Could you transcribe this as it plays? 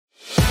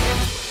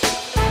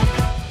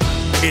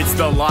It's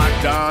the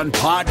Locked On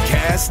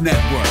Podcast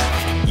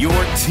Network, your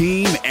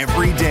team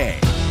every day.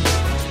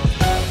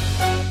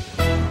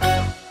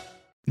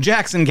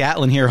 Jackson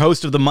Gatlin here,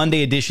 host of the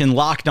Monday edition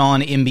Locked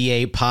On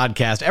NBA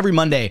podcast. Every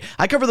Monday,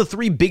 I cover the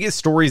three biggest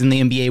stories in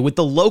the NBA with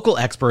the local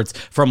experts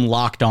from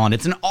Locked On.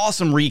 It's an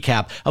awesome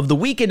recap of the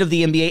weekend of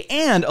the NBA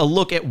and a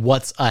look at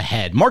what's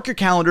ahead. Mark your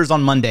calendars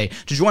on Monday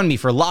to join me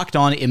for Locked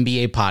On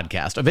NBA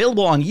podcast,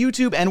 available on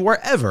YouTube and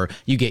wherever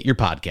you get your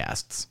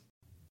podcasts.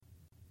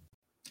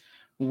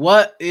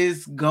 What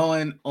is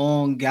going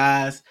on,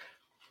 guys?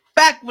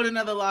 Back with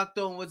another Locked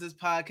On Wizards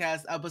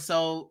podcast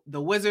episode.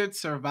 The Wizards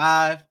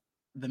survive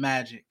the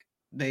Magic.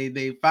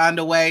 They find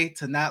a way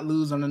to not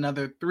lose on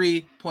another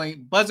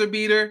 3-point buzzer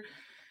beater.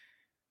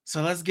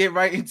 So let's get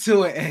right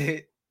into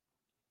it.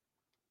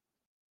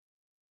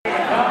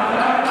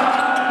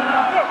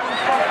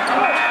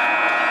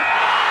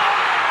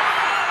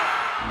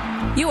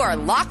 You are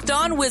Locked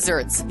On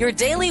Wizards, your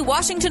daily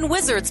Washington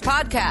Wizards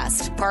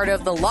podcast, part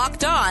of the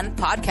Locked On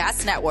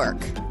Podcast Network.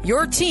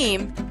 Your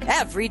team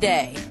every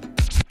day.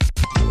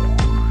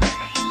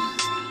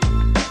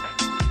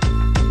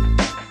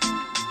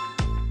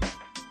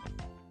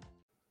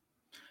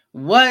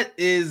 What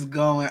is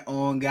going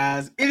on,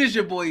 guys? It is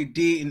your boy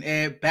D and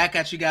Ed back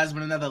at you guys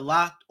with another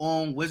Locked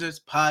On Wizards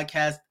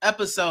podcast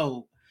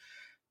episode.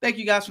 Thank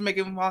you guys for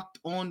making Locked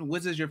On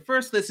Wizards your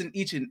first listen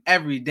each and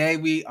every day.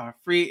 We are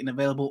free and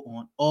available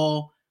on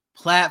all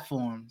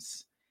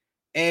platforms.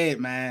 Ed,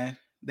 man,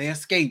 they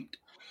escaped.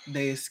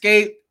 The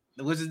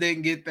Wizards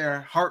didn't get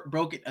their heart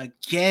broken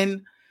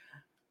again.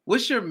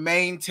 What's your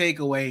main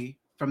takeaway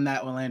from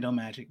that Orlando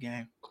Magic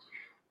game?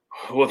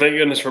 Well, thank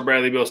goodness for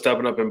Bradley Beal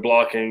stepping up and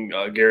blocking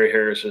Gary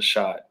Harris's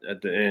shot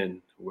at the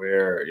end,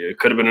 where it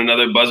could have been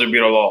another buzzer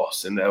beater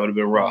loss, and that would have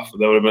been rough.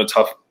 That would have been a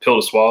tough pill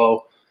to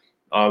swallow.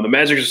 The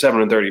Magic are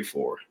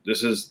 7-34.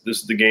 This is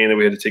the game that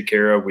we had to take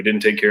care of. We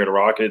didn't take care of the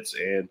Rockets,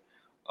 and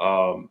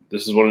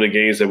this is one of the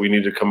games that we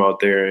need to come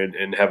out there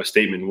and have a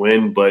statement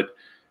win. But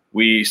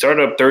we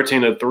started up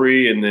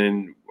 13-3, and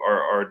then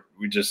our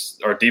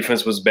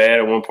defense was bad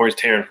at one point.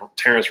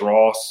 Terrence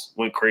Ross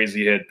went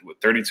crazy. He had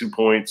 32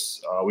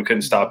 points. We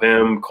couldn't stop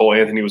him. Cole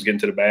Anthony was getting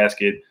to the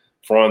basket.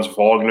 Franz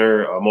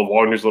Wagner, Mo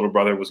Wagner's little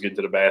brother, was getting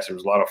to the basket. There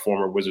was a lot of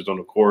former Wizards on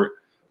the court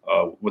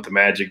with the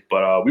Magic,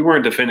 but we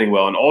weren't defending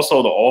well. And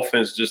also the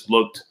offense just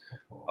looked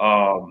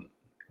kind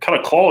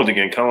of clogged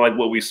again, kind of like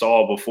what we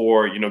saw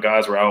before.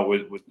 Guys were out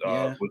with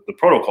the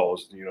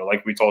protocols.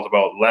 Like we talked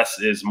about, less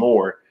is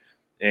more.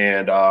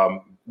 And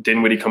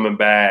Dinwiddie coming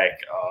back.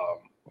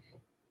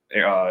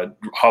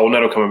 Howell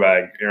Neto coming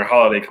back, Aaron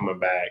Holiday coming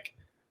back,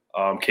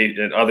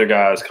 and other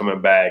guys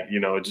coming back.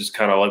 It just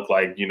kind of looked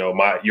like,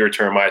 your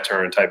turn, my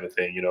turn type of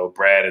thing.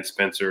 Brad and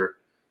Spencer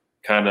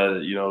kind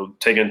of,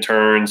 taking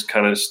turns,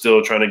 kind of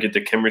still trying to get the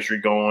chemistry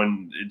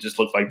going. It just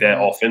looked like that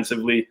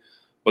offensively.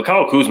 But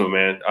Kyle Kuzma,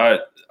 man, I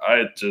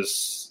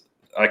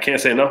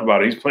can't say enough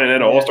about it. He's playing at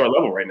an all-star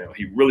level right now.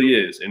 He really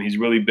is, and he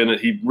really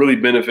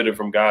benefited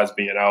from guys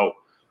being out,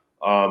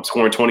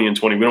 scoring 20 and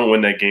 20. We don't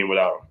win that game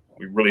without him.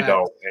 We really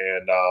don't.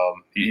 And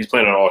he's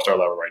playing at an all-star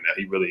level right now.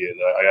 He really is.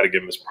 I got to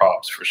give him his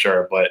props for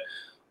sure. But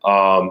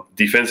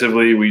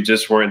defensively, we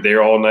just weren't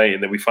there all night.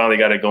 And then we finally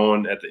got it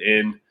going at the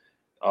end.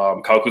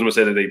 Kyle Kuzma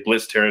said that they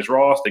blitzed Terrence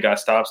Ross. They got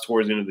stops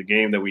towards the end of the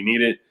game that we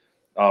needed.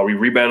 We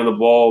rebounded the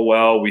ball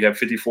well. We have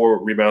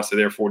 54 rebounds to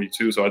their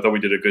 42. So I thought we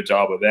did a good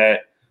job of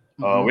that.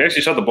 We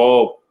actually shot the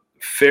ball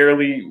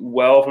fairly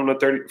well from the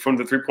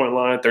 3-point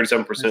line,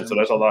 37%. So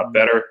that's a lot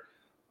better.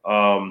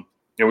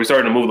 We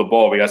started to move the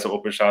ball. We got some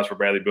open shots for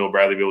Bradley Beal.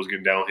 Bradley Beal was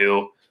getting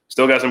downhill.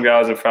 Still got some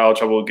guys in foul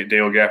trouble.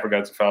 Daniel Gafford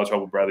got some foul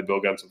trouble. Bradley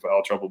Beal got some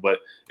foul trouble. But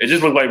it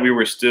just looked like we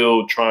were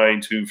still trying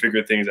to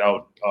figure things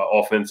out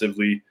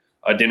offensively.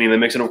 Denny in the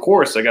mix. And, of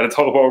course, I got to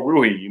talk about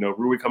Rui.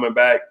 Rui coming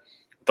back.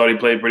 Thought he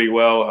played pretty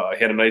well. He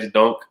had a nice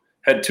dunk.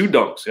 Had two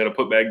dunks. He had a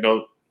putback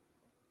dunk.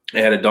 He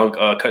had a dunk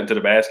cut into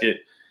the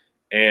basket.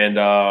 And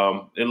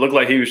it looked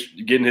like he was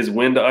getting his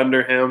wind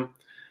under him.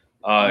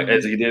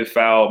 As he did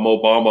foul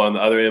Mo Bamba on the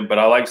other end. But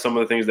I like some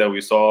of the things that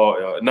we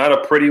saw. Not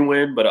a pretty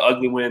win, but an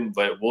ugly win,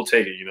 but we'll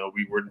take it.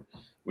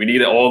 We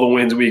needed all the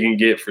wins we can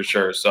get for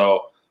sure.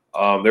 So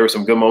there were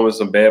some good moments,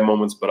 some bad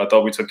moments, but I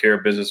thought we took care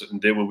of business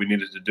and did what we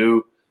needed to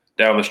do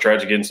down the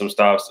stretch, getting some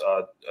stops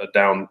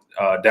down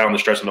the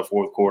stretch in the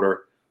fourth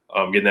quarter,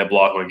 getting that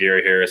block on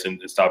Gary Harris and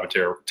stopping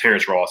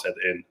Terrence Ross at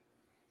the end.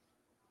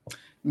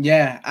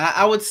 Yeah,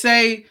 I would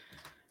say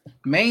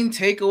main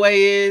takeaway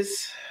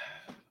is –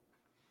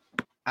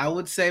 I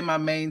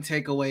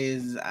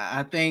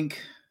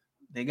think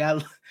they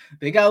got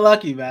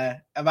lucky,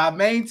 man. My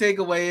main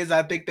takeaway is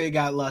I think they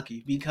got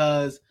lucky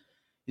because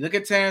you look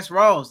at Terrence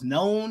Ross,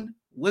 known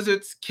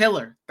Wizards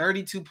killer,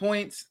 32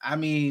 points. I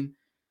mean,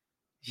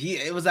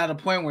 it was at a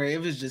point where it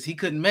was just he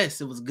couldn't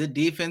miss. It was good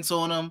defense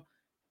on him,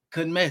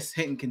 couldn't miss,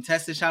 hitting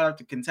contested shot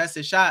after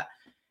contested shot.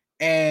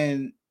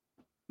 And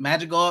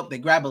Magic go up, they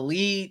grab a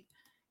lead.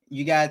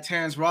 You got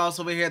Terrence Ross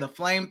over here, the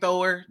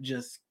flamethrower,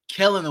 just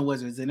killing the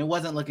Wizards, and it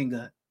wasn't looking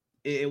good.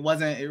 It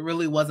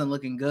really wasn't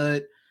looking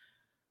good.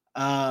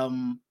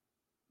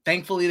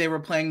 Thankfully, they were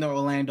playing the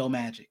Orlando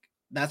Magic.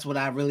 That's what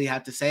I really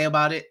have to say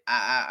about it.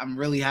 I'm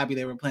really happy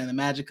they were playing the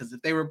Magic, because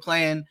if they were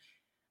playing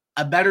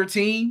a better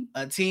team,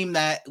 a team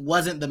that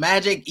wasn't the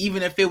Magic,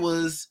 even if it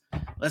was,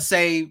 let's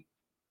say,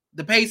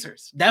 the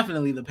Pacers,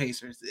 definitely the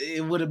Pacers,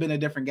 it would have been a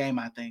different game,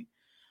 I think.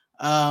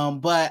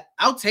 But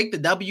I'll take the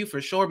W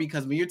for sure,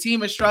 because when your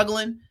team is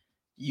struggling,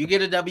 you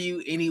get a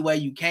W any way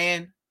you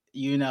can.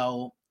 You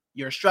know,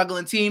 you're a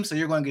struggling team, so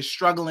you're going to get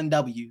struggling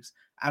W's.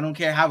 I don't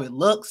care how it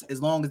looks,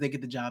 as long as they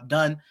get the job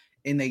done,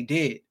 and they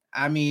did.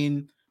 I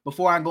mean,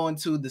 before I go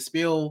into the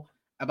spiel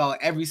about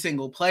every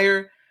single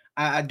player,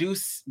 I do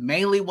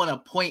mainly want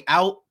to point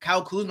out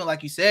Kyle Kuzma,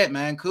 like you said,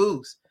 man.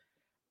 Kuz,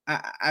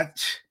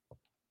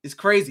 it's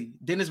crazy.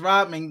 Dennis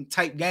Rodman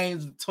type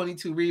games,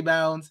 22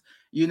 rebounds.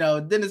 You know,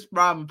 Dennis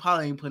Rodman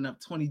probably ain't putting up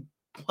 20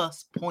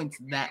 plus points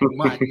that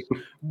much.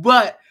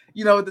 But,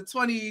 you know, the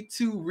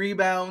 22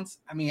 rebounds,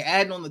 I mean,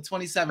 adding on the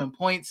 27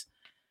 points,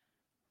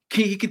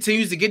 he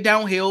continues to get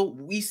downhill.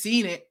 We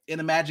seen it in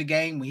the Magic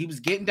game. When he was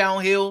getting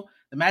downhill,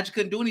 the Magic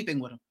couldn't do anything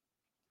with him.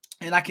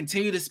 And I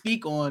continue to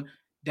speak on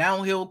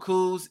downhill.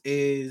 Kuz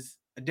is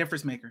a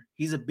difference maker.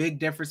 He's a big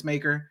difference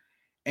maker.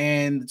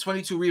 And the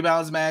 22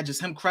 rebounds, man,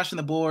 just him crushing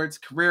the boards,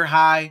 career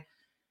high.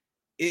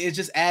 It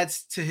just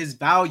adds to his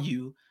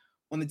value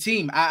on the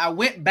team. I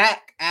went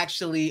back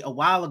actually a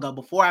while ago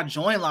before I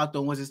joined Locked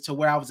On Wizards to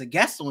where I was a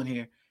guest on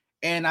here.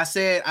 And I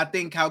said, I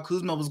think Kyle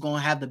Kuzma was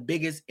going to have the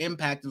biggest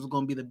impact. It was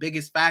going to be the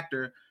biggest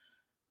factor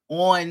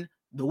on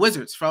the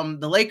Wizards from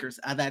the Lakers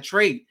at that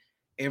trade.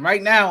 And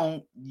right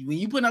now, when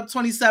you put up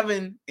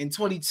 27 and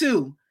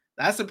 22,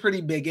 that's a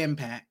pretty big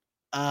impact.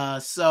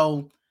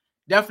 So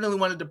definitely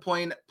wanted to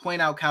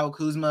point out Kyle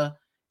Kuzma.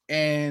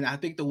 And I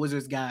think the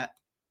Wizards got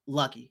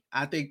lucky.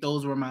 I think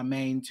those were my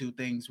main two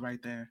things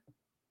right there.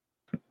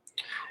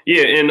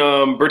 Yeah, and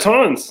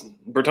Bertans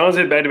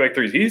hit back-to-back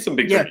threes. He hit some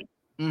big threes.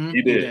 Mm-hmm.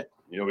 He did.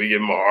 You know, we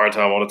give him a hard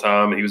time all the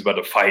time, and he was about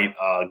to fight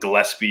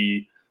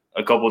Gillespie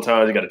a couple of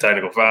times. He got a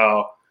technical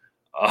foul.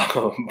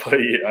 But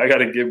yeah, I got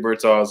to give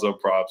Bertans some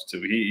props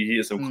too. He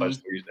hit some clutch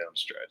threes down the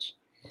stretch.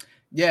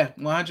 Yeah,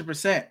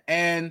 100%.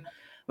 And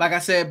like I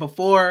said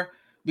before,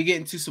 we get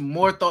into some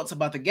more thoughts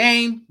about the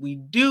game. We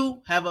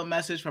do have a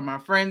message from our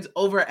friends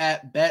over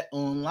at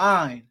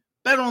BetOnline.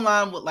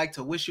 BetOnline would like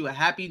to wish you a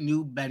happy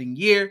new betting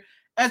year.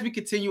 As we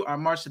continue our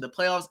march to the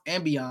playoffs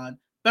and beyond,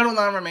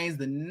 BetOnline remains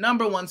the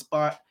number one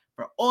spot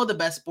for all the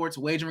best sports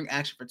wagering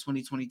action for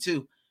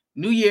 2022.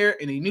 New year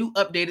and a new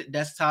updated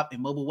desktop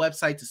and mobile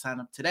website to sign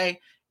up today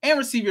and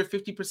receive your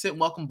 50%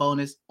 welcome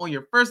bonus on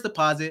your first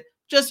deposit.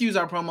 Just use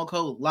our promo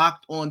code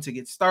LOCKEDON to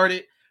get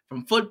started.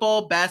 From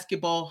football,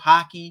 basketball,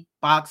 hockey,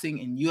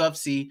 boxing, and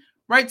UFC,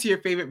 right to your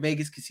favorite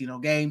Vegas casino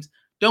games.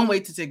 Don't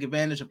wait to take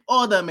advantage of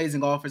all the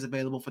amazing offers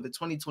available for the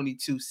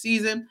 2022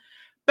 season.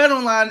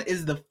 BetOnline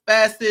is the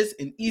fastest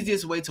and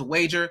easiest way to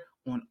wager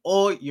on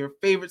all your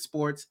favorite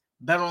sports.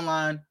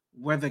 BetOnline,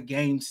 where the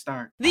games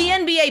start. The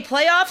NBA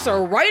playoffs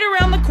are right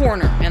around the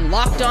corner, and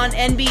Locked On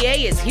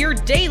NBA is here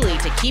daily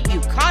to keep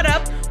you caught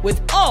up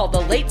with all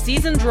the late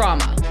season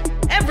drama.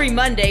 Every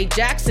Monday,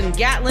 Jackson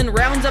Gatlin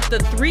rounds up the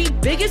 3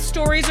 biggest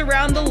stories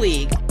around the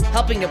league,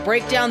 helping to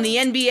break down the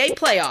NBA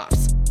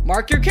playoffs.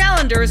 Mark your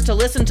calendars to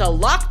listen to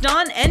Locked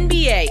On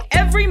NBA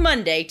every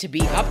Monday to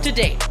be up to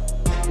date.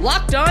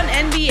 Locked On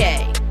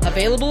NBA,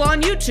 available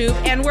on YouTube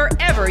and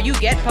wherever you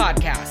get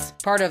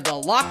podcasts. Part of the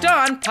Locked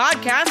On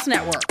Podcast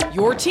Network,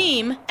 your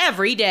team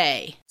every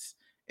day.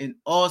 And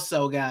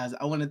also, guys,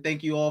 I want to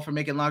thank you all for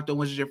making Locked On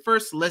Wizards your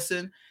first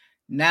listen.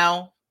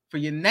 Now, for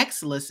your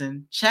next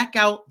listen, check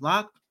out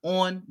Locked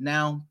On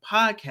Now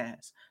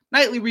podcast.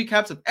 Nightly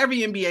recaps of every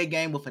NBA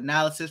game with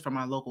analysis from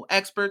our local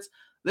experts.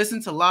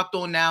 Listen to Locked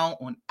On Now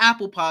on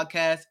Apple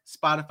Podcasts,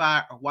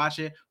 Spotify, or watch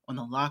it on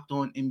the Locked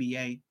On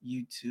NBA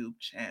YouTube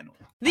channel.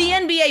 The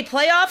NBA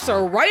playoffs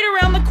are right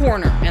around the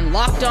corner, and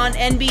Locked On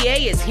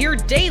NBA is here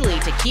daily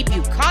to keep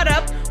you caught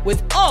up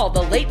with all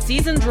the late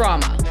season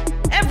drama.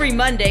 Every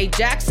Monday,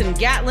 Jackson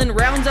Gatlin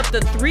rounds up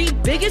the 3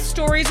 biggest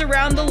stories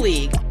around the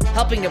league,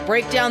 helping to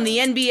break down the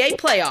NBA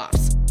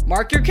playoffs.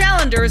 Mark your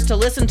calendars to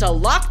listen to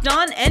Locked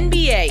On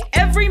NBA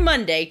every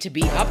Monday to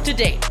be up to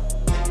date.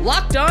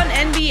 Locked On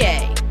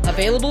NBA,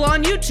 available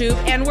on YouTube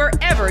and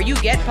wherever you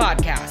get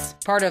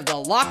podcasts. Part of the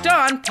Locked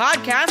On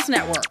Podcast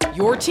Network,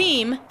 your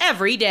team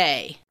every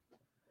day.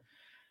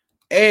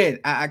 Ed,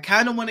 I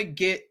kind of want to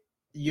get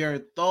your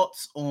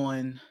thoughts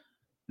on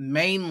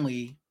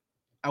mainly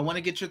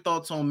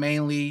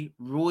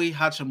Rui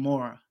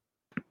Hachimura.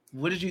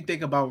 What did you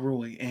think about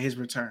Rui and his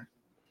return?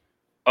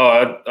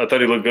 Oh, I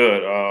thought he looked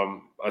good.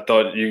 I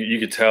thought you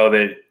could tell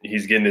that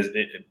he's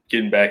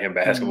getting back in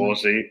basketball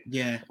shape.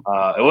 Yeah.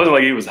 It wasn't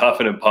like he was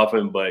huffing and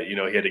puffing, but he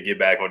had to get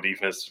back on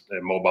defense.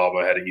 And Mo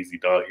Bamba had an easy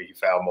dunk. He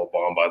fouled Mo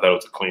Bamba. I thought it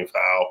was a clean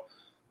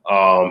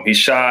foul. He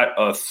shot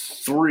a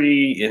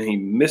 3 and he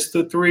missed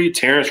the 3.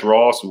 Terrence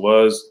Ross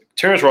was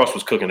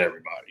cooking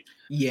everybody.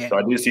 Yeah. So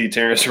I did see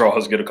Terrence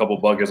Ross get a couple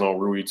buckets on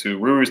Rui too.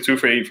 Rui was 2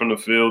 for 8 from the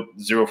field,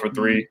 0 for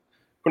 3.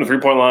 From the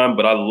 3-point line,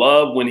 but I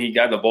love when he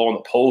got the ball in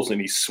the post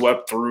and he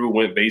swept through,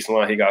 went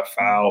baseline, he got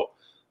fouled.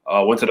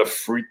 Went to the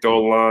free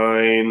throw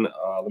line.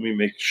 Let me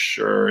make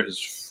sure his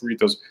free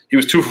throws. He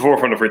was 2 for 4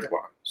 from the free throw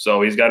line,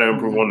 so he's got to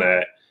improve on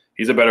that.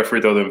 He's a better free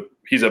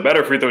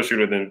throw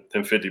shooter than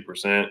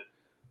 50%.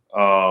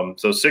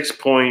 So 6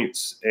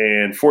 points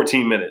and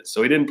 14 minutes.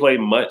 So he didn't play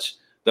much.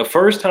 The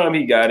first time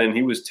he got in,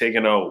 he was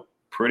taken out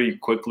pretty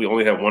quickly.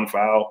 Only had 1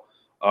 foul.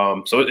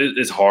 So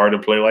it's hard to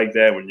play like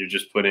that when you're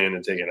just put in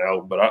and taken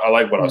out. But I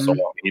like what I saw.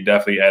 He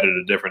definitely added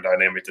a different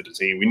dynamic to the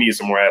team. We need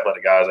some more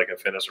athletic guys that can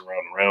finish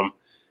around the rim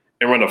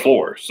and run the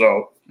floor.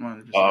 So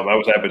I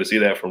was happy to see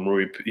that from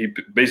Rui. He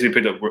basically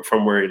picked up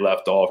from where he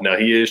left off. Now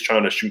he is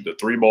trying to shoot the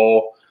 3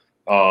 ball.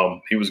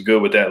 He was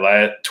good with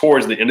that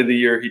towards the end of the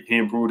year. He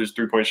improved his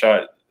 3-point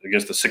shot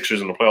against the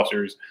Sixers in the playoff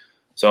series.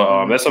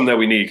 So that's something that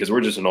we need because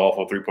we're just an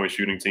awful 3-point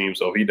shooting team.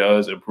 So if he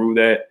does improve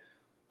that,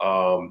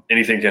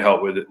 anything can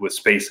help with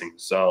spacing.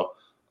 So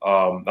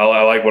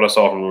I like what I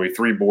saw from Rui.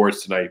 3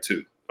 boards tonight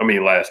too. I mean,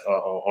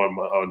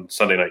 on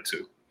Sunday night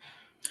too.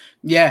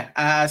 Yeah,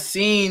 I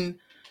seen.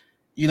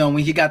 When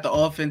he got the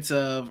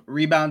offensive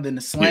rebound and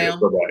the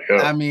slam,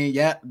 I mean,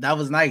 that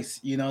was nice.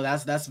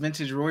 That's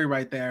vintage Rui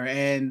right there.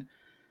 And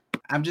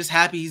I'm just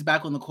happy he's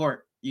back on the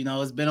court.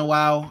 It's been a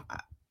while.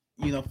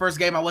 First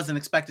game I wasn't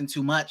expecting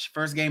too much.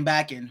 First game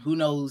back in who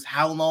knows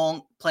how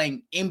long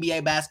playing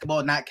NBA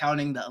basketball, not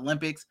counting the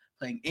Olympics,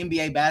 playing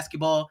NBA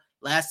basketball.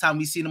 Last time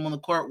we seen him on the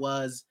court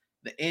was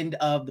the end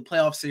of the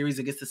playoff series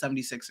against the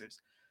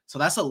 76ers. So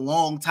that's a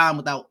long time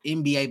without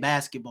NBA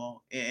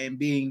basketball and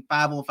being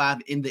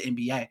 5-on-5 in the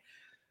NBA.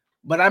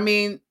 But I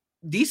mean,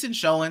 decent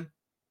showing.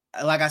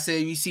 Like I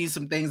said, you see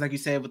some things, like you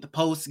said, with the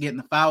post, getting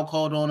the foul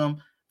called on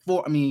him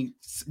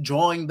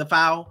drawing the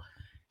foul.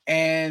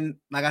 And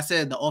like I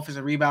said, the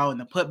offensive rebound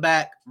and the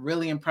putback,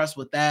 really impressed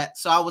with that.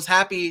 So I was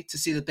happy to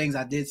see the things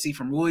I did see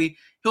from Rui.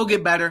 He'll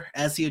get better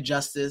as he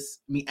adjusts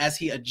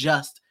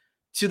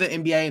to the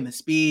NBA and the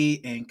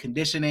speed and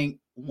conditioning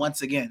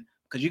once again.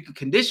 Because you can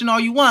condition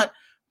all you want,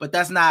 but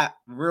that's not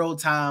real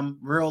time,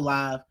 real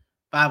live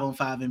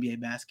 5-on-5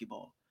 NBA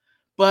basketball.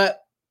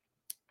 But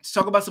let's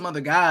talk about some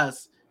other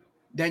guys.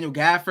 Daniel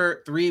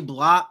Gafford, 3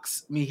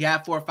 blocks. I mean, he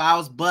had 4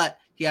 fouls, but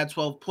he had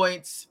 12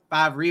 points,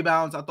 5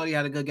 rebounds. I thought he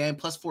had a good game.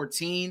 Plus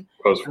 14.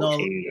 Plus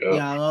 14,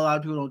 I know a lot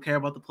of people don't care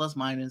about the plus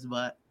minus,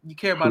 but you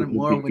care about it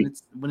more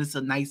when it's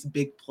a nice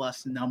big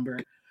plus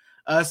number.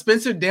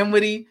 Spencer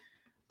Dinwiddie,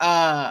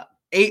 8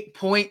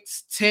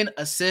 points, 10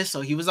 assists. So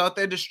he was out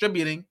there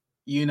distributing.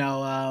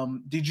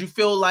 Did you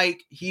feel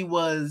like he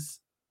was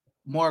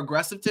more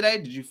aggressive today?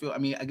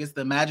 Against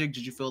the Magic,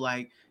 did you feel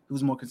like he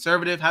was more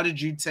conservative? How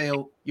did you take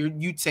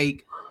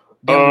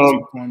Dinwiddie's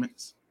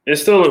performance? It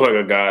still looks like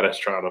a guy that's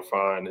trying to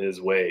find his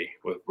way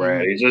with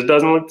Brad. He just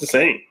doesn't look the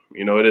same.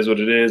 It is what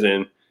it is,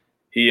 and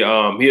he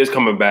is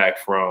coming back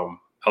from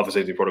health and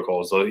safety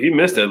protocols. So he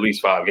missed at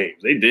least 5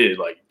 games. They did.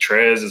 Like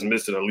Trez has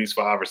missed at least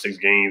 5 or 6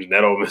 games.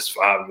 Neto missed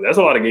 5. That's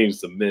a lot of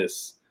games to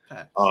miss.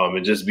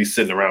 And just be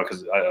sitting around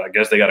because I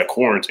guess they got a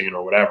quarantine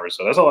or whatever.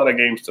 So that's a lot of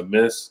games to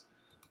miss.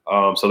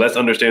 So that's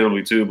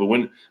understandably too. But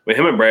when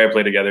him and Brad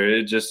play together,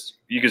 it just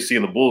you could see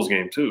in the Bulls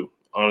game too.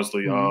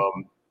 Honestly,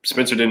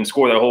 Spencer didn't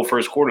score that whole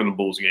first quarter in the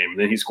Bulls game. And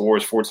then he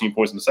scores 14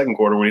 points in the second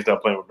quarter when he's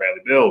not playing with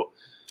Bradley Beal.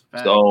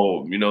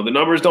 So, the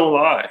numbers don't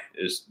lie.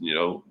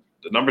 The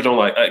numbers don't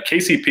lie.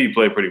 KCP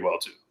played pretty well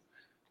too.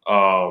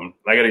 I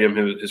got to give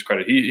him his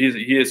credit.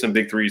 He had some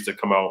big threes to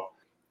come out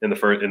in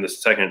the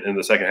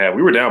second half.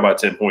 We were down by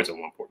 10 points at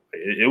one point.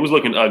 It was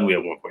looking ugly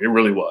at one point. It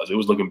really was. It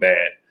was looking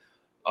bad.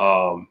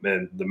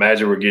 And the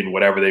Magic were getting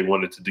whatever they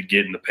wanted to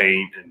get in the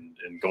paint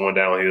and going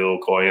downhill,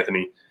 Cole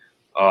Anthony.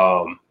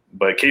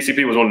 But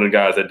KCP was one of the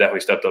guys that definitely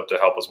stepped up to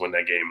help us win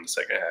that game in the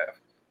second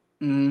half.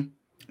 Mm-hmm.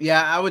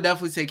 Yeah, I would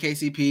definitely say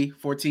KCP,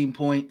 14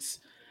 points,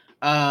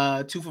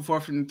 2 for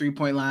 4 from the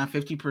 3-point line,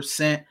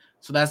 50%.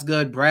 So that's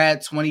good.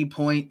 Brad, 20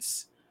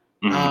 points.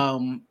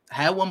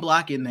 Had 1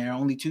 block in there,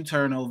 only 2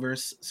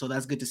 turnovers. So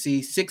that's good to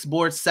see. 6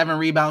 boards, 7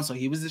 rebounds. So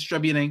he was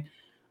distributing.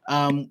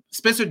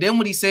 Spencer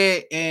Dinwiddie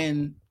said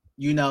in,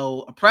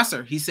 a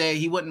presser, he said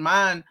he wouldn't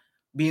mind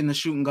being the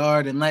shooting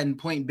guard and letting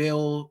point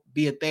Bill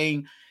be a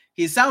thing.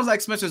 He sounds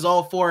like Spencer's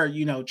all for,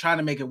 trying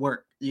to make it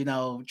work,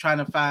 trying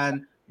to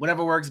find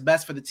whatever works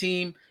best for the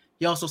team.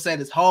 He also said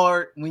it's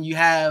hard when you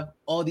have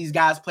all these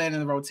guys playing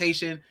in the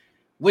rotation,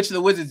 which the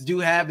Wizards do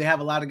have. They have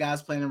a lot of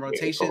guys playing in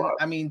rotation.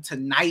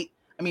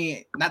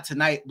 Not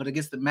tonight, but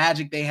against the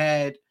Magic, they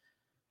had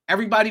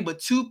everybody but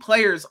 2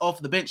 players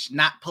off the bench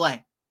not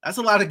play. That's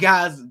a lot of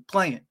guys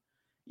playing,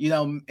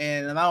 and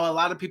I know a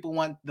lot of people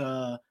want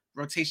the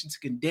rotation to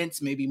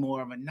condense, maybe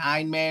more of a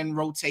 9-man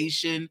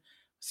rotation,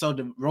 so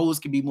the roles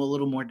can be a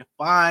little more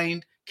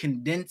defined,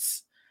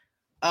 condense.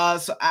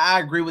 So I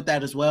agree with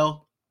that as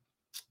well.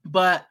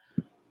 But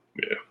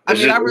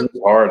it's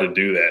hard to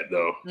do that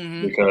though,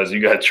 because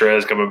you got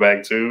Trez coming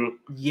back too.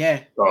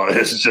 Yeah, so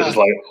it's just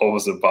like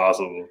almost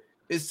impossible.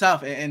 It's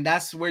tough, and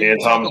that's where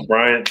Thomas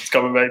Bryant's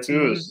coming back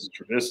too.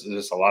 It's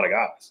just a lot of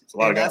guys. It's a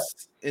lot of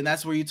guys, and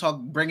that's where you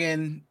bring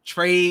in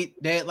trade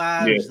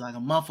deadline. It's like a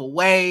month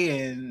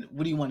away, and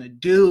what do you want to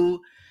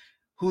do?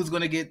 Who's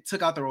going to get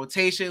took out the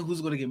rotation?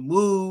 Who's going to get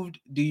moved?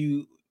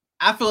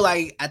 I feel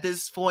like at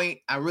this point,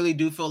 I really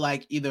do feel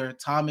like either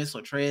Thomas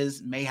or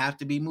Trez may have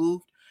to be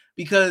moved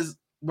because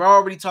we're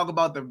already talking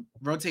about the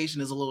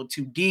rotation is a little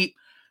too deep.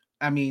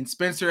 I mean,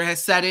 Spencer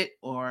has said it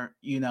or,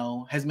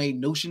 has made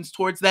notions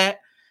towards that.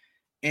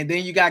 And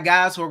then you got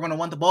guys who are going to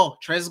want the ball.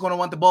 Trez is going to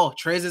want the ball.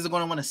 Trez isn't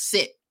going to want to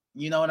sit.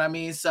 You know what I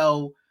mean?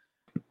 So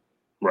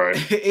right,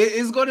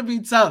 it's going to be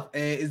tough.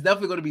 It's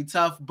definitely going to be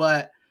tough.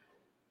 But,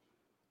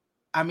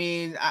 I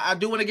mean, I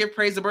do want to give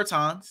praise to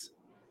Bertans.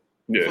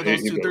 For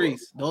those 2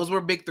 threes. Those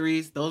were big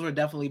threes. Those were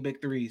definitely big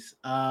threes.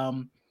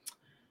 But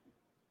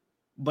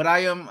I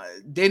am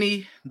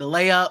Denny, the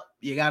layup,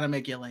 you got to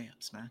make your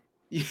layups, man.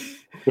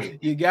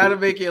 You got to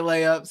make your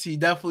layups. He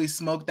definitely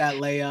smoked that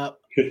layup.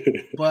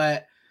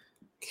 But,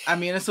 I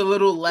mean, it's a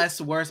little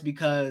less worse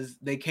because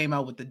they came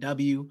out with the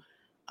W.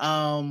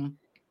 And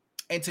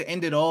to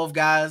end it off,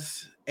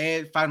 guys,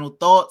 Ed, final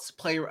thoughts,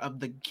 player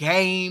of the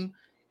game.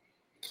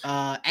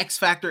 X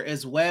Factor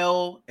as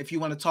well. If you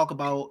want to talk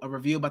about a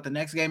review about the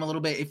next game a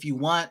little bit, if you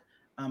want,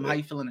 how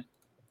you feeling?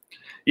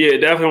 Yeah,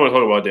 definitely want to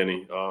talk about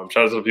Denny.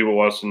 Shout out to the people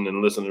watching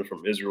and listening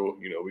from Israel.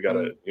 We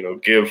gotta,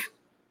 give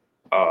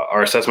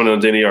our assessment on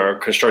Denny, our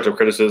constructive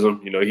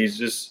criticism.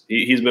 He's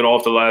been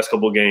off the last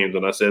couple of games,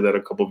 and I said that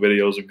a couple of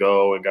videos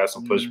ago and got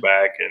some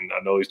pushback. And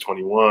I know he's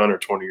 21 or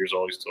 20 years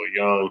old. He's still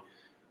young.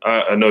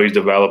 I know he's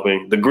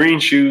developing. The green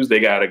shoes, they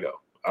gotta go.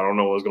 I don't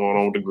know what's going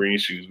on with the green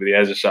shoes, but he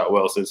hasn't shot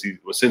well since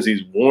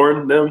he's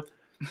worn them.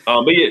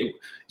 But yeah,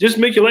 just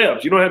make your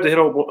layups. You don't have to hit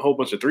a whole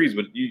bunch of threes,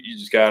 but you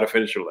just got to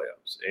finish your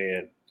layups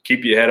and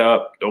keep your head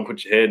up. Don't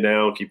put your head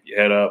down. Keep your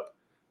head up.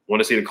 Want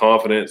to see the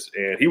confidence.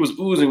 And he was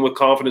oozing with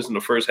confidence in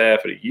the first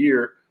half of the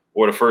year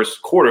or the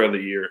first quarter of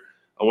the year.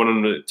 I want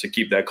him to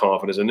keep that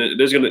confidence. And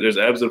there's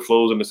ebbs and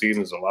flows in the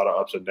season. There's a lot of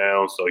ups and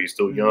downs. So he's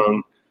still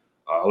young.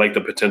 I like the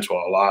potential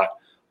a lot.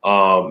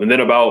 And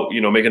then about,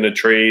 making the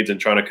trades and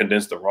trying to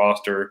condense the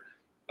roster,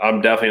 I'm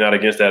definitely not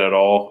against that at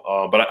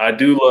all. But I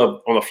do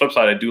love, on the flip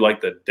side, I do like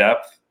the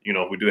depth.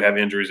 If we do have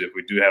injuries, if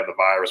we do have the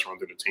virus run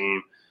through the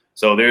team.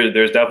 So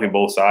there's definitely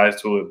both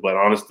sides to it. But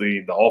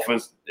honestly, the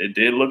offense, it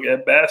did look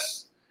at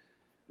best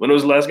when it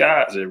was less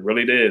guys. It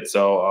really did.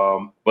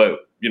 So,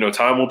 but,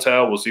 time will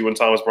tell. We'll see when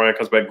Thomas Bryant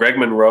comes back. Greg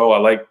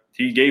Monroe,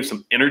 he gave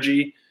some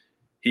energy.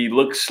 He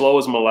looks slow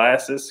as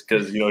molasses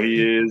because,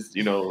 he is,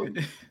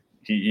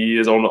 He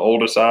is on the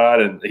older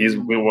side, and he's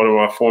been one of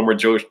my former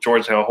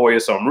Georgetown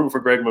Hoyas, so I'm rooting for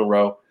Greg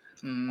Monroe.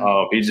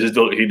 He did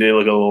look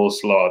a little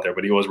slow out there,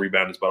 but he was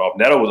rebounding his butt off.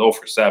 Neto was 0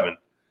 for 7,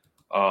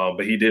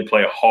 but he did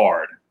play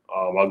hard.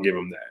 I'll give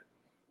him that.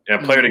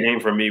 And player of the game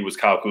for me was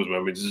Kyle Kuzma.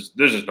 I mean,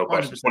 there's just no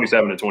question.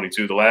 27 and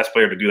 22. The last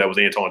player to do that was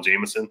Antawn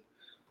Jamison.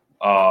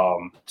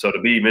 So to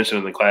be mentioned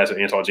in the class of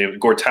Antawn Jamison,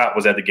 Gortat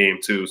was at the game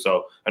too.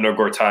 So I know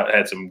Gortat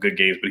had some good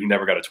games, but he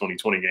never got a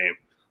 20-20 game.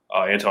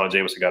 Antawn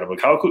Jamison got it,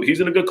 but Kyle,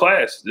 he's in a good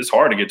class. It's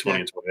hard to get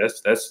 20 and 20.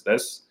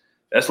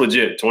 That's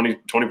legit. 20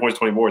 points,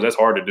 20 boards. That's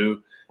hard to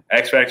do.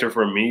 X factor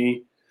for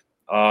me.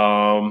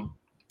 I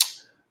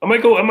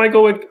might go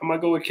with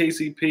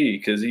KCP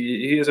because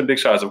he has some big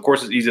shots. Of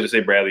course, it's easy to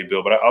say Bradley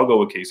Beal, but I'll go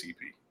with KCP.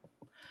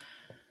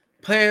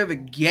 Player of the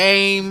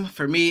game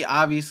for me,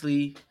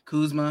 obviously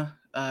Kuzma.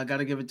 Got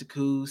to give it to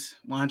Kuz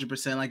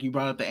 100%. Like you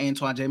brought up the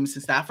Antawn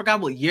Jamison stat. I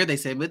forgot what year they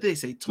said. What did they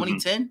say?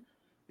 2010.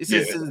 It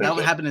says that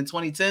would happen in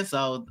 2010,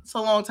 so it's a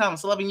long time.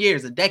 It's 11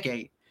 years, a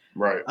decade.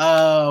 Right.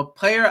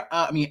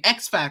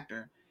 X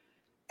Factor.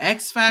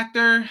 X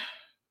Factor,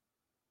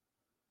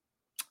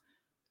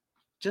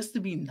 just to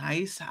be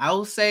nice,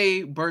 I'll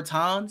say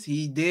Bertans.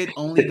 He did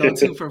only go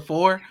 2 for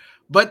 4,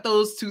 but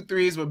those 2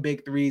 threes were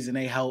big threes, and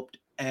they helped.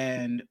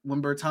 And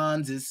when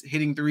Bertans is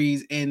hitting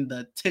threes in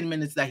the 10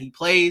 minutes that he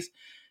plays,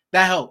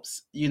 that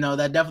helps.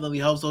 That definitely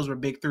helps. Those were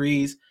big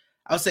threes.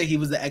 I'll say he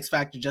was the X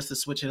Factor just to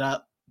switch it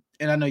up.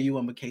 And I know you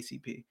went with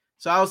KCP.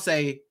 So I'll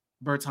say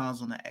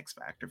Bertans on the X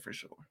Factor for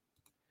sure.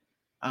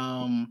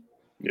 And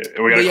we got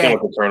to clean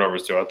up the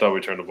turnovers too. I thought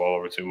we turned the ball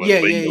over too much.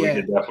 We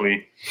can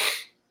definitely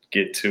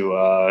get to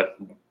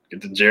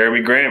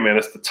Jerami Grant, man.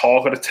 That's the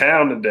talk of the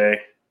town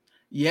today.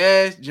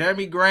 Yes,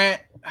 Jerami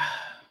Grant.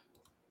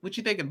 What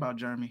you thinking about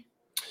Jerami?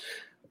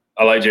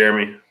 I like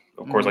Jerami.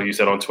 Of course, like you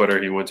said on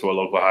Twitter, he went to a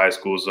local high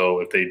school. So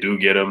if they do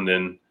get him,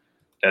 then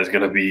that's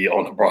going to be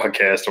on the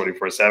broadcast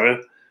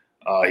 24/7.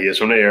 He is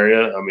from the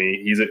area. I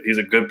mean, he's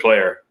a good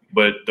player.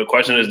 But the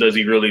question is, does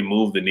he really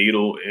move the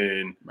needle?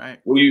 And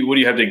what do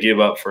you have to give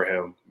up for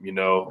him?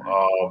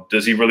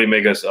 Does he really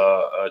make us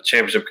a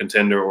championship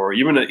contender or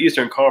even an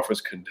Eastern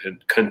Conference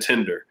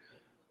contender?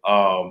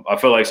 I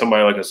feel like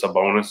somebody like a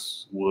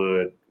Sabonis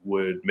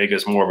would make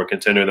us more of a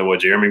contender than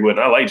what Jerami would.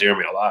 And I like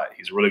Jerami a lot.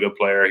 He's a really good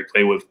player. He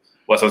played with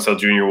Wes Unseld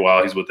Jr.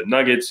 while he's with the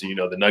Nuggets.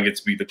 The Nuggets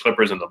beat the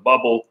Clippers in the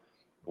bubble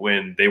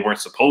when they weren't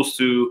supposed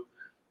to.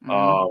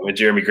 And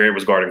Jerami Grant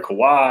was guarding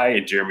Kawhi,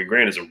 and Jerami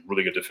Grant is a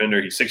really good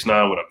defender. He's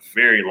 6'9" with a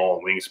very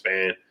long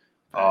wingspan.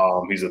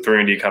 He's a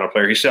 3-and-D kind of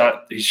player.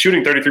 He's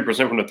shooting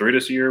 33% from the 3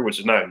 this year, which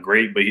is not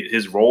great, but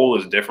his role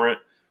is different.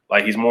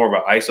 Like he's more of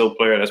an ISO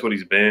player. That's what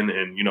he's been.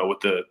 And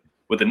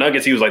with the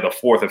Nuggets, he was like the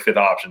 4th or 5th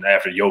option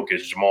after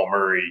Jokic, Jamal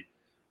Murray,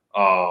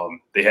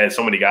 They had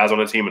so many guys on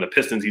the team, and the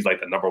Pistons, he's like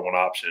the number one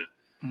option.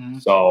 Mm-hmm.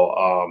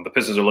 So the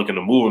Pistons are looking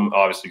to move him,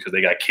 obviously, because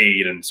they got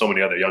Cade and so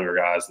many other younger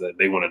guys that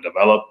they want to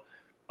develop.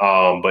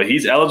 But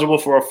he's eligible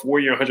for a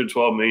 4-year,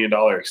 $112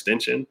 million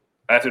extension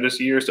after this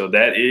year. So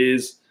that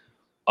is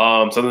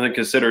something to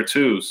consider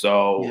too.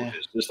 So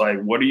it's just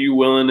like, what are you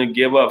willing to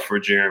give up for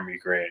Jerami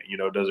Grant? You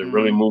know, does it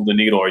really move the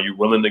needle? Are you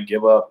willing to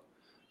give up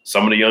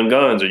some of the young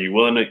guns? Are you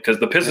willing to – because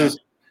the Pistons,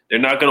 they're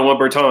not going to want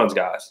Bertans,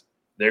 guys.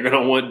 They're going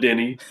to want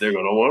Denny. They're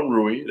going to want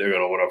Rui. They're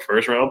going to want a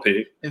first-round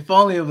pick. If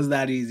only it was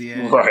that easy.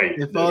 Yeah. Right.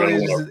 If they're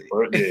only going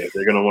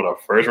to want a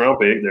first-round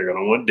pick. They're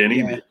going to want Denny.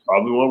 Yeah. They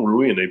probably want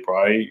Rui, and they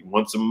probably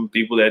want some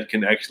people that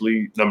can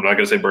actually – I'm not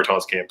going to say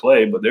Bertans can't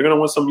play, but they're going to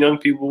want some young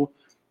people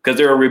because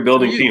they're a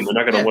rebuilding team. They're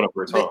not going to want a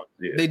Bertans.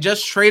 They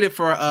just traded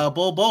for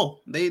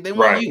Bol. They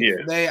want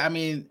youth.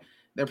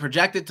 They're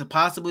projected to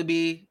possibly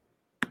be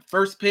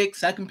first pick,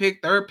 second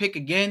pick, third pick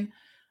again.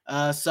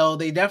 So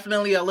they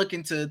definitely are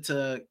looking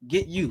to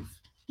get youth.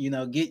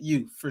 Get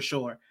you for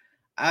sure.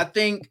 I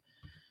think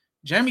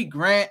Jerami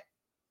Grant,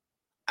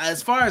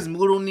 as far as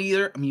needle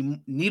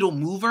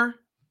mover,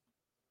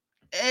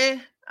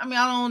 I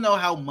don't know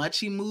how much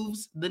he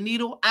moves the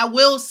needle. I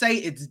will say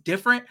it's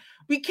different.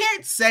 We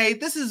can't say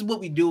this is what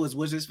we do as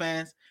Wizards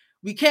fans.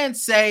 We can't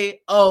say,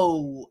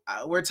 oh,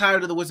 we're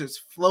tired of the Wizards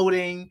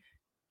floating.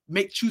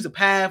 Choose a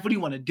path. What do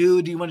you want to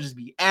do? Do you want to just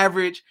be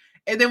average?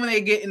 And then when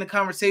they get in the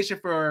conversation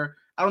for,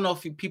 I don't know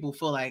if people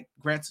feel like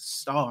Grant's a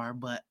star,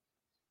 but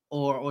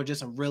or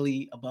just a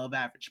really above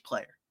average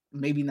player.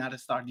 Maybe not a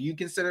star. Do you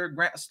consider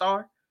Grant a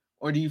star?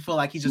 Or do you feel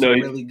like he's just a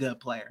really good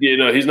player? Yeah,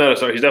 no, he's not a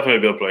star. He's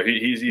definitely a good player.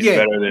 He's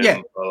better than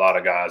a lot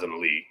of guys in the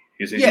league.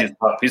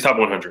 He's top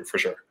 100 for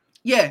sure.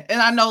 Yeah,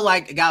 and I know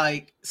like a guy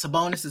like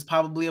Sabonis is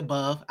probably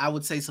above. I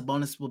would say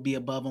Sabonis will be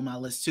above on my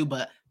list too,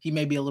 but he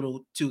may be a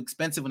little too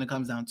expensive when it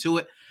comes down to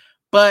it.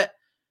 But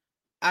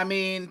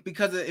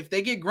because if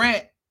they get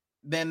Grant,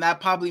 then that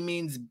probably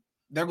means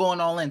they're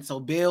going all in. So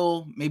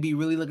Bill may be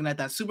really looking at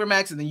that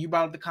Supermax, and then you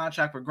brought up the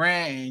contract for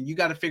Grant, and you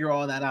got to figure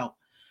all that out.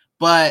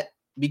 But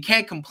we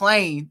can't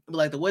complain.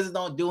 Like the Wizards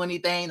don't do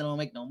anything. They don't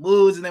make no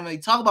moves. And then when they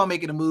talk about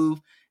making a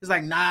move, it's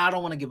like, nah, I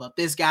don't want to give up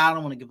this guy. I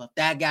don't want to give up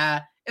that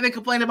guy. And they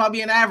complain about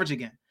being average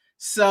again.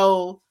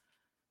 So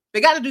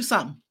they got to do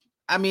something.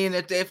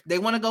 If they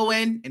want to go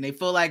in and they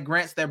feel like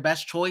Grant's their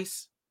best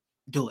choice,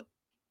 do it.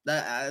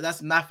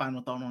 That's my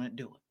final thought on it.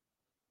 Do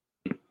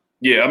it.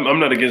 Yeah, I'm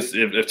not against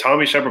if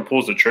Tommy Shepard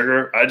pulls the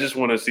trigger. I just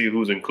want to see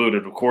who's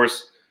included. Of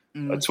course,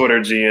 a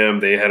Twitter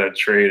GM, they had a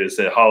trade that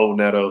said Hollow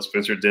Neto,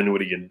 Spencer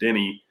Dinwiddie, and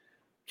Denny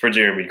for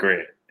Jerami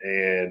Grant,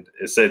 and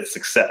it said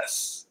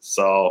success.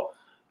 So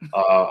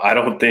I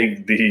don't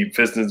think the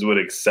Pistons would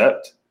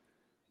accept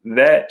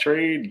that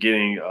trade,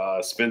 getting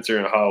Spencer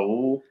and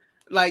Howell.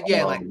 Like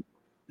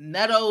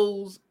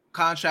Neto's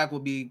contract will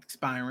be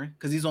expiring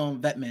because he's on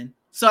Vetman.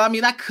 So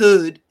that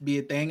could be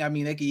a thing.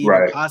 They could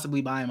even possibly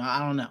buy him. I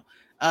don't know.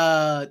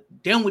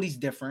 Dinwiddie's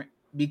different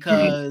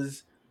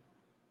because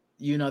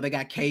they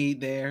got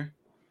Cade there.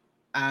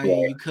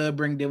 You could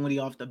bring Dinwiddie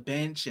off the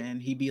bench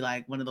and he'd be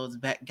like one of those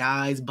vet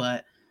guys,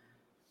 but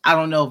I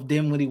don't know if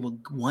Dinwiddie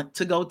would want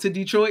to go to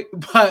Detroit,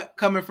 but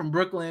coming from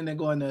Brooklyn and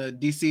going to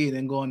DC and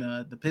then going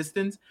to the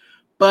Pistons.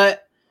 And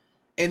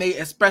they,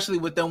 especially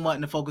with them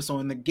wanting to focus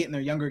on getting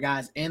their younger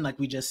guys in, like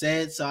we just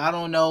said. So I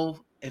don't know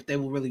if they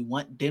will really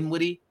want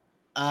Dinwiddie.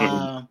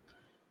 Right.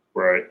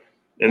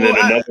 And then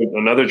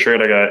another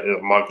trade I got, a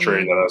mock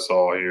trade that I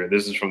saw here,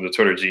 this is from the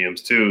Twitter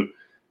GMs too,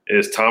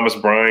 is Thomas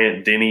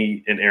Bryant,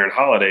 Denny, and Aaron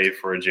Holiday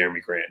for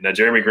Jerami Grant. Now,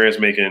 Jerami Grant's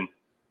making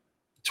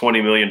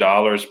 $20 million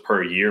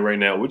per year right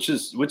now, which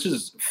is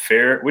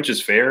fair.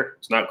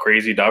 It's not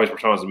crazy. Davis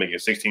Bertans is making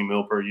 $16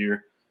 million per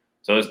year.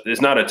 So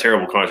it's not a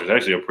terrible contract. It's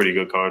actually a pretty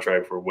good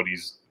contract for what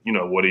he's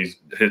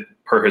hit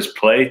per his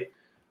play.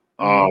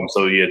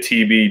 So yeah,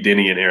 TB,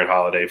 Denny, and Aaron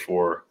Holiday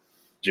for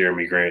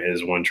Jerami Grant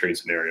is one trade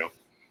scenario.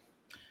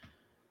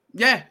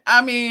 Yeah,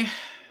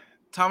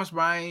 Thomas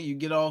Bryant, you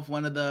get off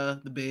one of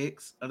the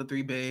bigs, of the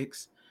three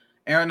bigs.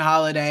 Aaron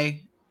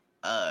Holiday,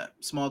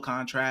 small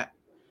contract.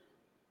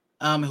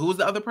 Who was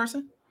the other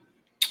person?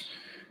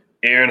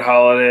 Aaron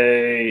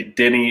Holiday,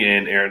 Denny,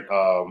 and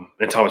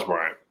and Thomas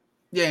Bryant.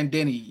 Yeah, and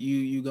Denny,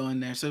 you go in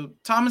there. So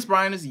Thomas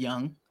Bryant is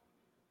young,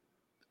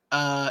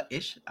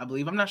 ish, I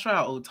believe. I'm not sure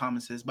how old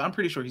Thomas is, but I'm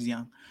pretty sure he's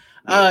young.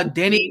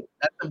 Denny,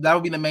 that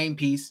would be the main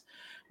piece.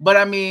 But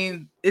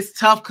it's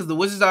tough because the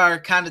Wizards are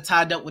kind of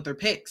tied up with their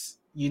picks.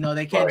 They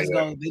can't just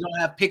go. They don't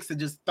have picks to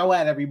just throw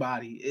at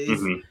everybody.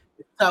 It's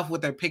tough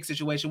with their pick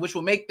situation, which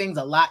will make things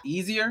a lot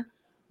easier.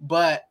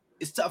 But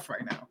it's tough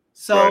right now.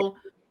 So,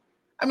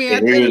 I'm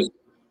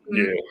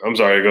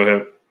sorry. Go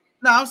ahead.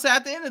 No, I'm saying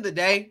at the end of the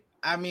day,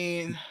 I'm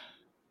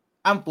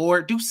for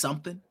it. Do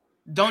something.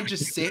 Don't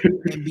just sit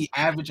and be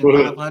average and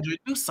 500.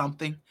 Do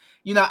something.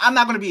 I'm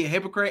not going to be a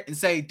hypocrite and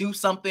say do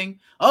something.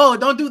 Oh,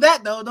 don't do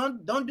that though.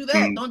 Don't do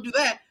that. Don't do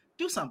that.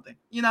 Do something.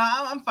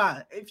 I'm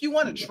fine. If you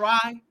want to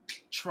try.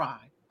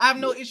 I have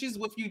no issues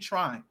with you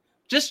trying.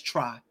 Just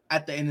try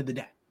at the end of the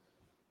day.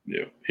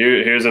 Yeah.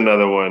 Here's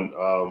another one.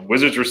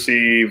 Wizards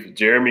receive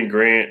Jerami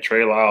Grant,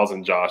 Trey Lyles,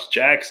 and Josh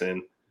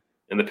Jackson.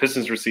 And the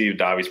Pistons receive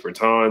Davis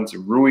Bertans,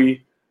 Rui,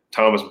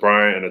 Thomas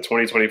Bryant, and a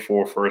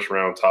 2024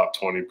 first-round top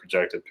 20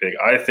 projected pick.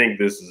 I think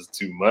this is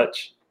too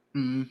much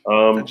to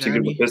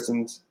give the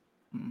Pistons.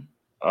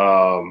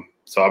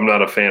 So I'm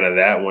not a fan of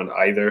that one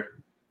either.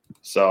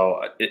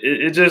 So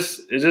it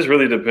just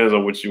really depends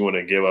on what you want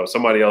to give up.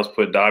 Somebody else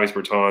put Davis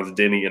Bertans,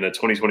 Denny, and a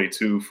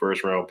 2022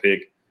 first-round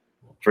pick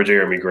for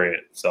Jerami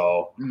Grant.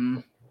 So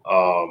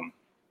I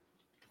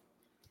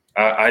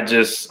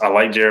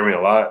like Jerami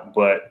a lot,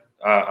 but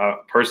I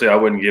personally, I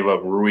wouldn't give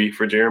up Rui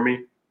for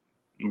Jerami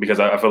because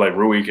I feel like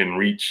Rui can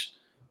reach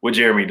what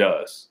Jerami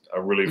does. I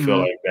really feel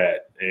like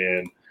that.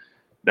 And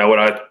now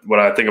what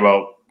I think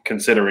about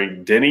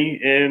considering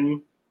Denny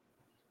and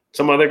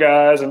some other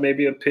guys and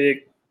maybe a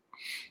pick,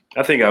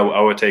 I think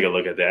I would take a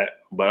look at that.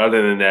 But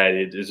other than that,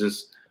 it's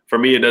just, for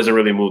me, it doesn't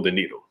really move the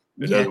needle.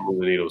 It doesn't move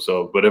the needle.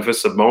 So, but if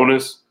it's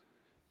Sabonis,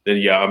 then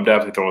yeah, I'm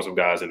definitely throwing some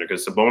guys in there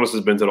because Sabonis has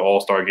been to the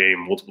All-Star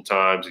game multiple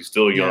times. He's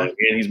still young,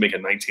 and he's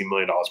making $19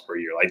 million per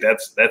year. Like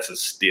that's a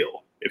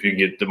steal if you can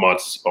get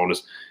Domantas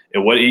Sabonis.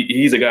 And what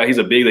he's a guy, he's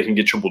a big that can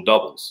get triple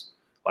doubles.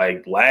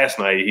 Like last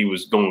night, he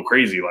was going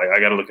crazy. Like I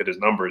got to look at his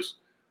numbers,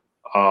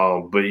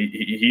 but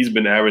he's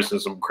been averaging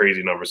some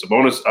crazy numbers.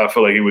 Sabonis, I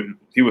feel like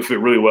he would fit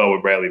really well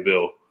with Bradley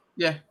Beal.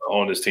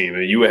 On this team,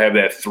 and you would have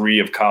that three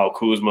of Kyle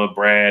Kuzma,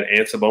 Brad,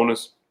 and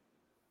Sabonis.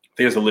 I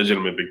think it's a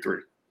legitimate big three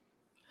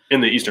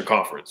in the Eastern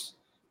Conference.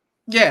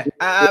 Yeah,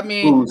 I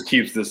mean, who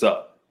keeps this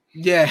up?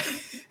 Yeah,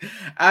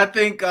 I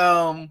think.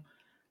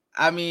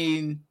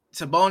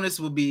 Sabonis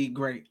would be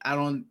great. I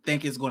don't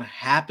think it's going to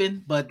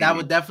happen, but that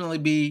would definitely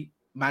be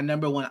my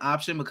number one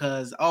option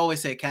because I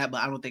always say Cat,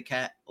 but I don't think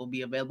Cat will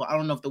be available. I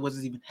don't know if the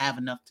Wizards even have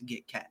enough to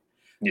get Cat.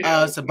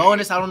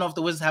 Sabonis, I don't know if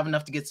the Wizards have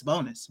enough to get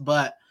Sabonis,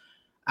 but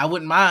I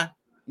wouldn't mind.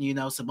 You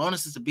know,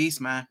 Sabonis is a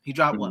beast, man. He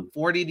dropped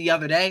 40 the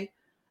other day.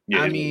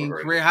 Yeah,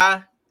 career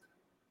high.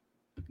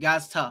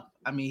 Guy's tough.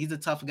 I mean, he's a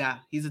tough guy.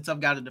 He's a tough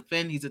guy to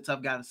defend. He's a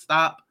tough guy to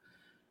stop.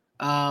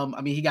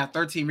 He got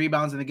 13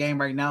 rebounds in the game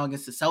right now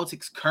against the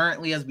Celtics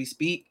currently as we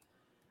speak.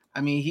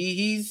 I mean,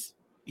 he's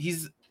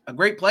a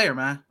great player,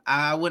 man.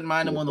 I wouldn't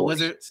mind him on the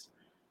Wizards.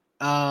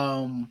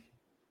 But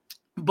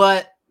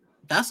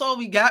that's all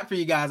we got for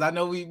you guys. I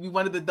know we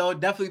wanted to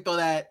definitely throw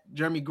that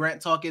Jerami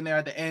Grant talk in there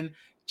at the end.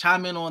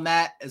 Chime in on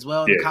that as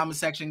well in the comment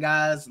section,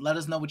 guys. Let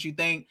us know what you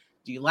think.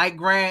 Do you like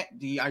Grant?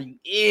 Are you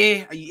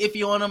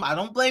iffy on him? I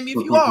don't blame you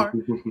if you are.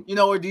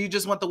 Or do you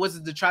just want the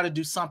Wizards to try to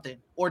do something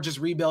or just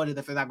rebuild it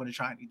if they're not going to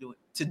try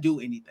to do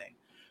anything?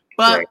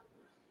 But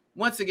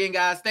once again,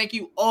 guys, thank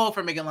you all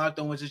for making Locked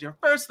On Wizards your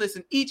first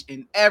listen each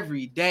and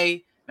every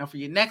day. Now for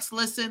your next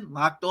listen,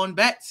 Locked On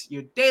Bets,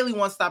 your daily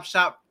one-stop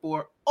shop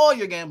for all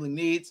your gambling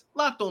needs.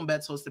 Locked On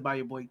Bets hosted by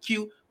your boy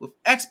Q with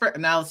expert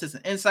analysis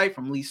and insight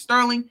from Lee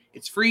Sterling.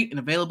 It's free and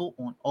available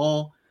on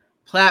all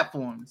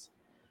platforms.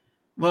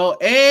 Well,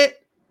 Ed,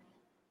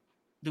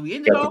 do we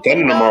end it off?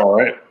 Thunder tomorrow,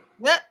 right?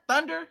 Yeah,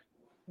 Thunder.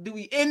 Do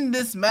we end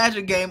this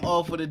Magic game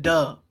off with a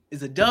dub?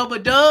 Is a dub,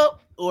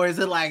 or is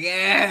it like,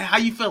 how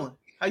you feeling?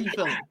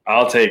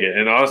 I'll take it.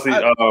 And honestly,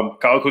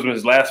 Kyle Kuzma,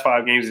 his last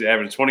 5 games, he's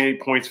averaged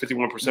 28 points,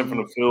 51% from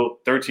the field,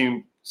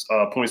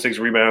 13.6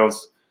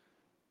 rebounds,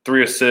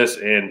 3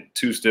 assists, and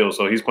 2 steals.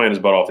 So he's playing his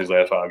butt off these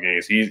last 5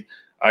 games.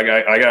 I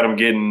got him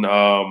getting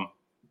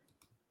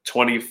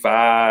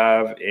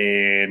 25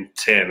 and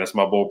 10. That's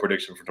my bold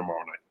prediction for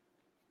tomorrow night.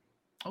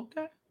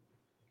 Okay.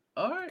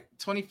 All right.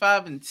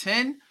 25 and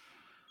 10.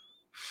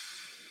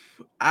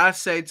 I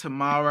say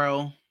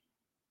tomorrow.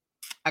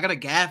 I got a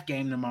gaff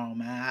game tomorrow,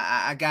 man.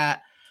 I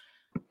got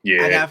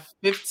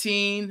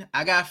 15.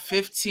 I got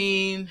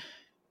 15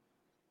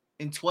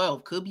 and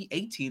 12. Could be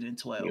 18 and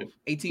 12.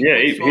 18. Yeah,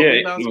 8.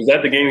 Yeah. Was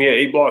that the game he had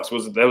 8 blocks?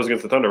 That was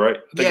against the Thunder, right?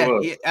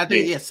 I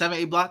think 7,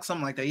 8 blocks,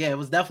 something like that. Yeah, it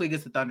was definitely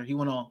against the Thunder. He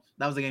went off.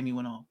 That was the game he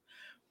went off.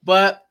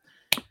 But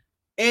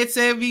Ed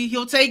said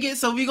he'll take it.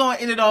 So we're gonna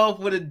end it off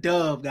with a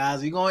dub,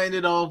 guys. We're gonna end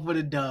it off with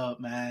a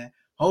dub, man.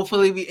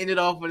 Hopefully we end it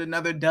off with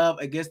another dub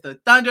against the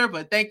Thunder.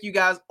 But thank you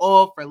guys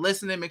all for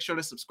listening. Make sure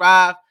to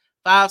subscribe,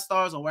 5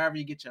 stars or wherever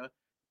you get your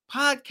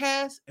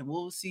podcast. And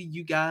we'll see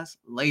you guys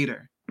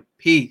later.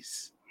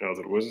 Peace. That was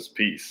the Wizards.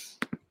 Peace.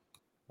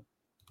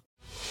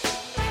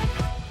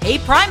 Hey,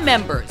 Prime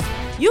members,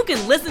 you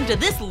can listen to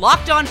this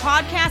Locked On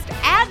podcast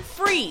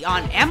ad-free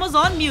on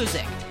Amazon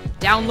Music.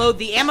 Download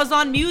the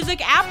Amazon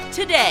Music app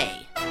today.